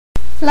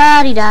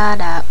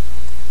La-di-da-da.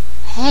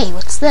 Hey,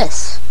 what's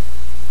this?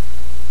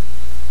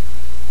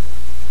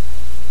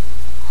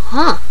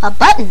 Huh, a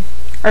button.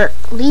 Or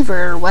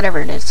lever, or whatever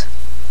it is.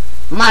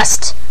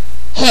 Must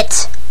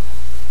hit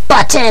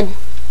button.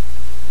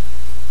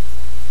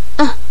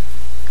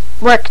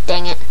 Work,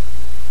 dang it.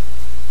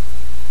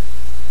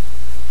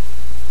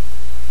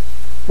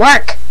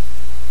 Work.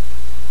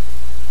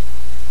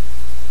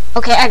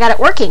 Okay, I got it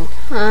working.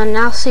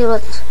 Now see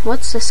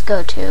what's this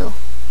go to?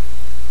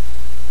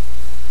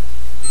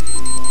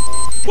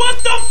 What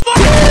the fuck?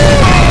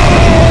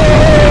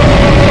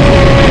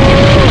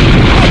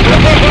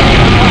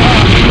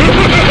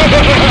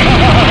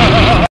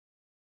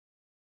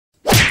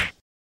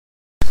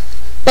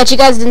 Bet you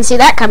guys didn't see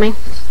that coming.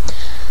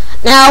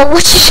 Now,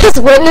 what you just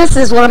witnessed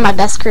is one of my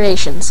best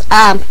creations.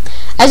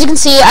 As you can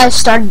see, I've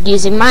started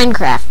using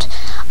Minecraft.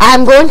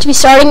 I'm going to be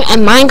starting a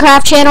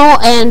Minecraft channel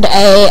and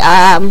a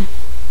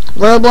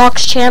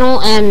Roblox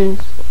channel,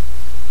 and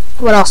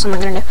what else am I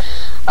going to do?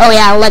 Oh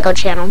yeah, a Lego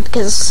channel,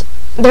 because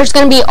there's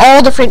going to be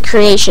all different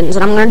creations,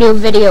 and I'm going to do a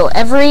video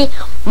every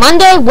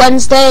Monday,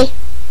 Wednesday,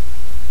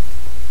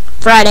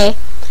 Friday.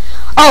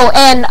 Oh,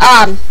 and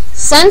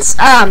since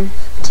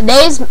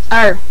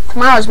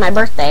tomorrow's my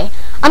birthday,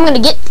 I'm going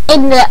to get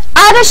in the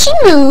Irish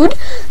mood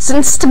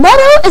since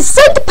tomorrow is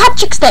St.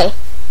 Patrick's Day.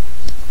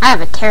 I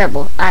have a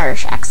terrible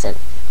Irish accent.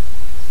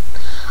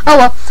 Oh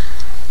well.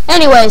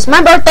 Anyways,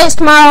 my birthday's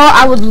tomorrow.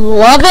 I would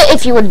love it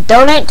if you would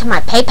donate to my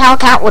PayPal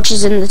account, which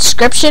is in the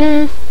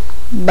description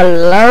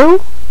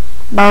below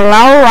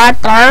right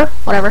there,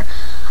 whatever.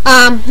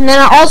 And then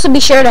I'll also be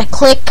sure to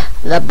click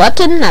the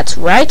button that's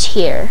right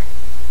here,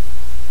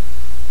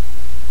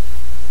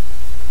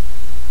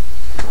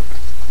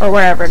 or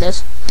wherever it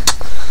is.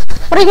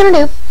 What are you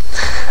gonna do?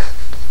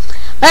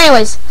 But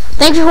anyways,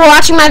 thank you for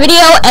watching my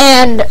video,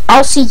 and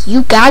I'll see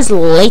you guys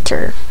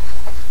later.